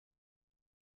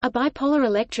A bipolar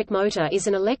electric motor is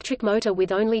an electric motor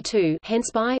with only two, hence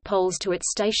bi, poles to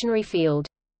its stationary field.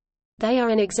 They are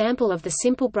an example of the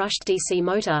simple brushed DC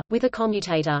motor, with a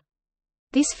commutator.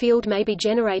 This field may be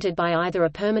generated by either a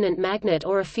permanent magnet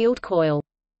or a field coil.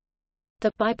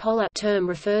 The bipolar term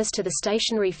refers to the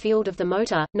stationary field of the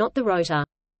motor, not the rotor.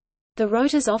 The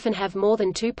rotors often have more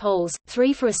than two poles,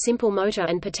 3 for a simple motor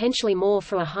and potentially more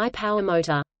for a high-power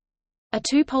motor. A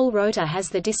two-pole rotor has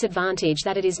the disadvantage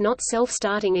that it is not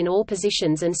self-starting in all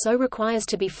positions and so requires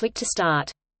to be flicked to start.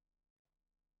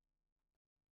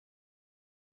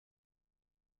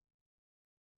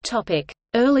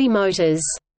 Early motors.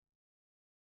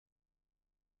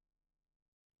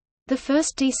 The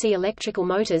first DC electrical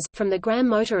motors, from the Graham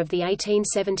motor of the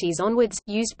 1870s onwards,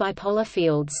 used bipolar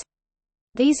fields.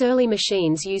 These early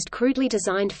machines used crudely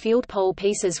designed field pole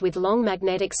pieces with long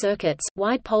magnetic circuits,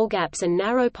 wide pole gaps and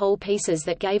narrow pole pieces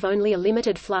that gave only a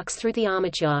limited flux through the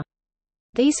armature.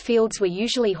 These fields were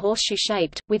usually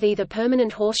horseshoe-shaped, with either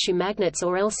permanent horseshoe magnets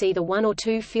or else either one or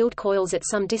two field coils at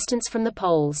some distance from the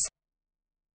poles.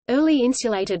 Early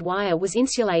insulated wire was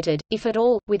insulated, if at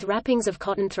all, with wrappings of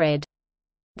cotton thread.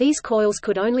 These coils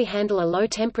could only handle a low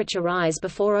temperature rise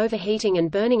before overheating and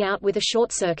burning out with a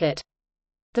short circuit.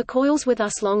 The coils were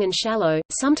thus long and shallow,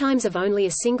 sometimes of only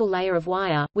a single layer of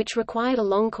wire, which required a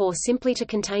long core simply to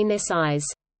contain their size.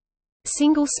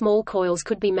 Single small coils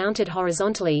could be mounted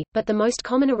horizontally, but the most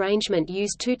common arrangement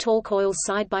used two tall coils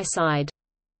side by side.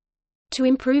 To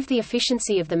improve the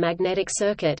efficiency of the magnetic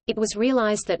circuit, it was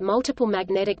realized that multiple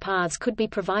magnetic paths could be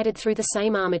provided through the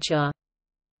same armature.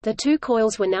 The two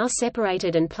coils were now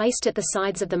separated and placed at the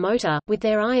sides of the motor, with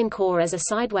their iron core as a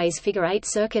sideways figure-8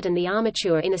 circuit and the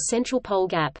armature in a central pole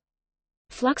gap.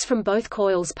 Flux from both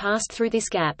coils passed through this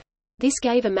gap. This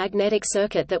gave a magnetic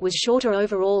circuit that was shorter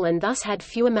overall and thus had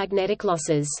fewer magnetic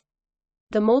losses.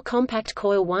 The more compact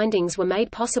coil windings were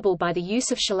made possible by the use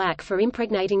of shellac for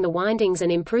impregnating the windings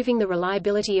and improving the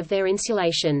reliability of their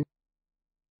insulation.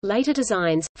 Later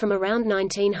designs, from around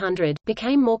 1900,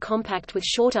 became more compact with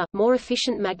shorter, more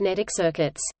efficient magnetic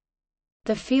circuits.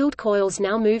 The field coils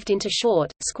now moved into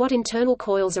short, squat internal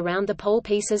coils around the pole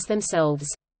pieces themselves.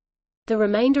 The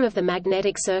remainder of the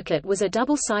magnetic circuit was a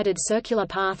double-sided circular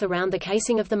path around the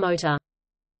casing of the motor.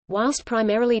 Whilst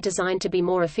primarily designed to be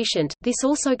more efficient, this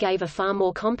also gave a far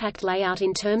more compact layout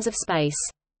in terms of space.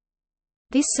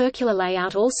 This circular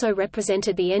layout also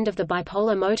represented the end of the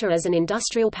bipolar motor as an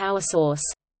industrial power source.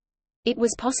 It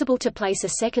was possible to place a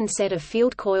second set of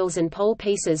field coils and pole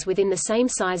pieces within the same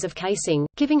size of casing,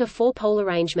 giving a four-pole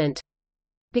arrangement.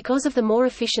 Because of the more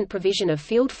efficient provision of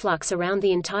field flux around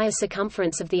the entire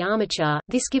circumference of the armature,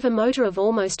 this gave a motor of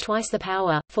almost twice the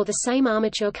power, for the same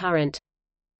armature current.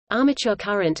 Armature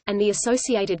current, and the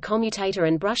associated commutator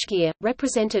and brush gear,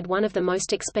 represented one of the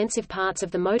most expensive parts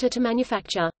of the motor to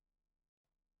manufacture.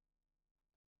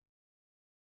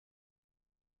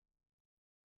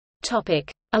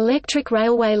 Electric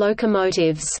railway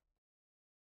locomotives.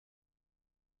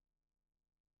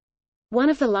 One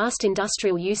of the last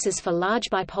industrial uses for large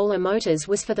bipolar motors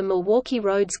was for the Milwaukee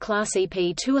Roads Class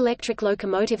EP2 electric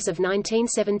locomotives of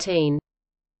 1917.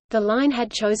 The line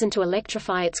had chosen to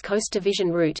electrify its coast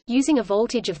division route, using a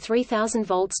voltage of 3000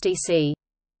 volts DC.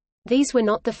 These were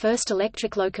not the first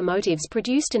electric locomotives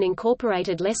produced and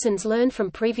incorporated lessons learned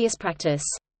from previous practice.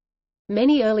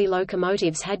 Many early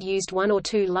locomotives had used one or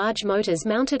two large motors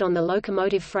mounted on the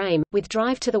locomotive frame, with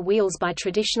drive to the wheels by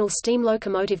traditional steam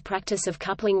locomotive practice of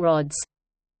coupling rods.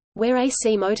 Where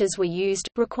AC motors were used,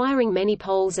 requiring many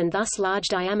poles and thus large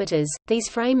diameters, these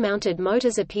frame-mounted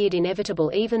motors appeared inevitable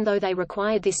even though they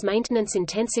required this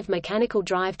maintenance-intensive mechanical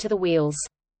drive to the wheels.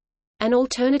 An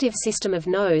alternative system of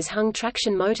nose-hung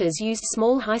traction motors used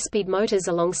small high-speed motors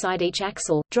alongside each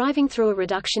axle, driving through a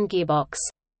reduction gearbox.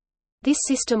 This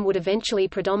system would eventually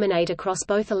predominate across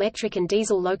both electric and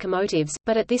diesel locomotives,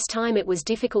 but at this time it was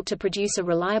difficult to produce a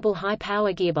reliable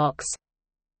high-power gearbox.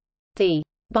 The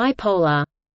bipolar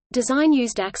design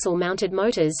used axle-mounted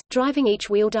motors, driving each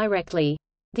wheel directly.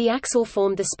 The axle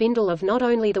formed the spindle of not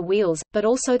only the wheels, but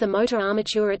also the motor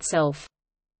armature itself.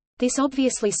 This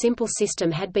obviously simple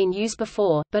system had been used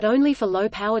before, but only for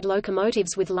low-powered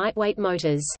locomotives with lightweight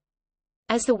motors.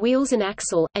 As the wheels and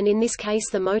axle, and in this case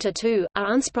the motor too,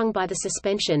 are unsprung by the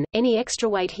suspension, any extra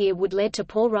weight here would lead to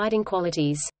poor riding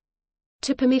qualities.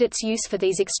 To permit its use for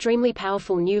these extremely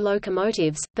powerful new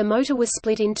locomotives, the motor was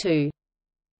split in two.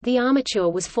 The armature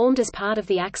was formed as part of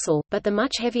the axle, but the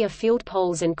much heavier field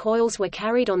poles and coils were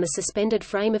carried on the suspended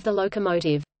frame of the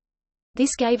locomotive.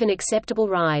 This gave an acceptable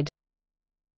ride.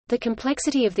 The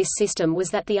complexity of this system was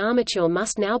that the armature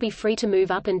must now be free to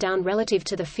move up and down relative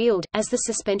to the field, as the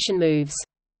suspension moves.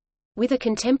 With a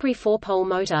contemporary four-pole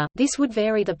motor, this would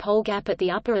vary the pole gap at the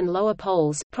upper and lower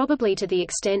poles, probably to the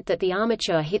extent that the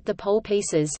armature hit the pole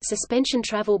pieces, suspension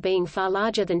travel being far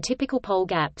larger than typical pole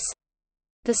gaps.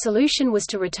 The solution was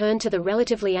to return to the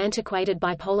relatively antiquated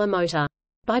bipolar motor.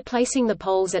 By placing the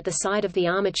poles at the side of the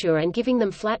armature and giving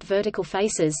them flat vertical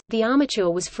faces, the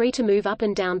armature was free to move up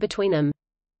and down between them.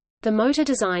 The motor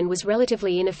design was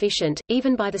relatively inefficient,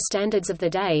 even by the standards of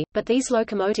the day, but these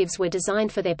locomotives were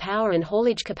designed for their power and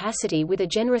haulage capacity with a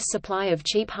generous supply of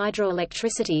cheap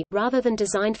hydroelectricity, rather than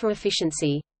designed for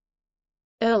efficiency.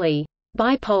 Early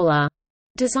bipolar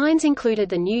designs included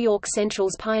the New York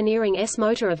Central's pioneering S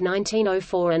motor of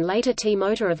 1904 and later T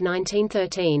motor of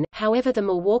 1913, however the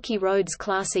Milwaukee Roads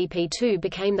Class EP2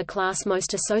 became the class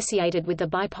most associated with the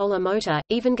bipolar motor,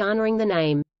 even garnering the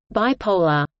name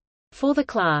bipolar for the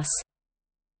class.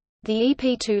 The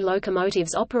EP2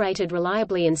 locomotives operated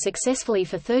reliably and successfully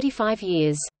for 35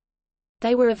 years.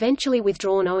 They were eventually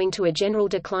withdrawn owing to a general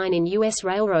decline in U.S.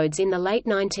 railroads in the late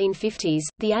 1950s,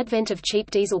 the advent of cheap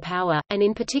diesel power, and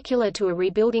in particular to a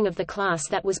rebuilding of the class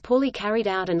that was poorly carried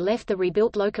out and left the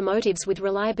rebuilt locomotives with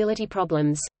reliability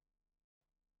problems.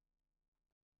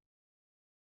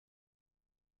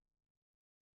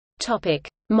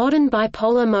 Modern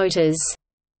bipolar motors.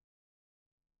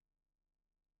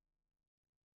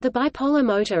 The bipolar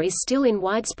motor is still in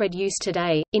widespread use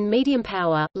today, in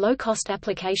medium-power, low-cost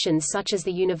applications such as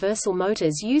the universal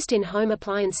motors used in home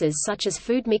appliances such as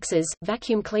food mixers,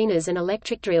 vacuum cleaners and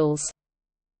electric drills.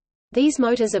 These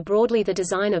motors are broadly the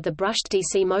design of the brushed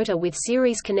DC motor with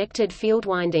series-connected field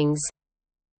windings.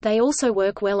 They also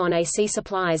work well on AC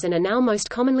supplies and are now most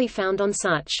commonly found on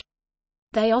such.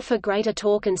 They offer greater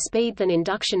torque and speed than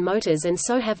induction motors and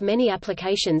so have many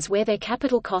applications where their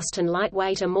capital cost and light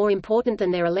weight are more important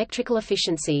than their electrical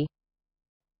efficiency.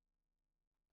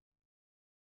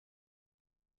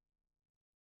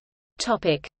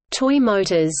 Toy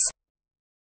motors.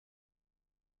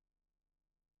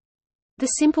 The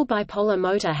simple bipolar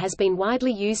motor has been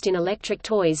widely used in electric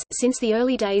toys, since the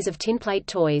early days of tinplate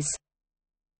toys.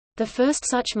 The first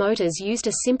such motors used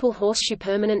a simple horseshoe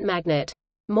permanent magnet.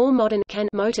 More modern can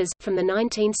motors, from the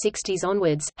 1960s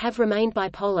onwards, have remained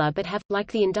bipolar but have,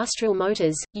 like the industrial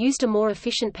motors, used a more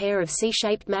efficient pair of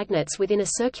C-shaped magnets within a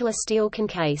circular steel can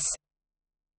case.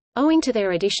 Owing to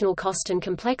their additional cost and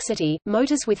complexity,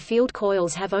 motors with field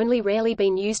coils have only rarely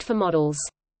been used for models.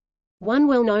 One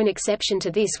well-known exception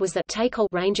to this was the take-all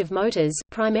range of motors,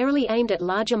 primarily aimed at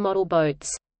larger model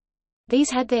boats. These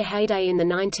had their heyday in the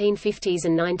 1950s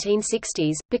and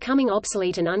 1960s, becoming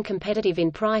obsolete and uncompetitive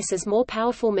in price as more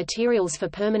powerful materials for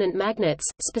permanent magnets,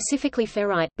 specifically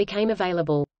ferrite, became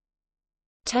available.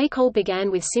 Take-all began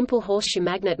with simple horseshoe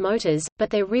magnet motors, but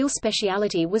their real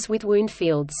speciality was with wound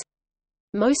fields.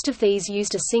 Most of these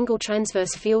used a single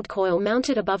transverse field coil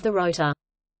mounted above the rotor.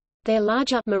 Their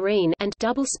larger marine and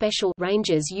double special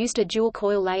ranges used a dual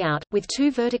coil layout, with two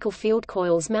vertical field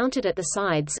coils mounted at the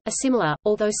sides. A similar,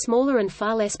 although smaller and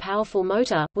far less powerful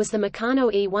motor, was the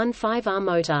Meccano E15R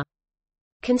motor.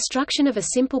 Construction of a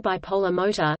simple bipolar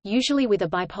motor, usually with a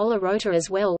bipolar rotor as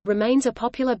well, remains a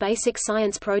popular basic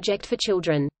science project for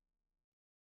children.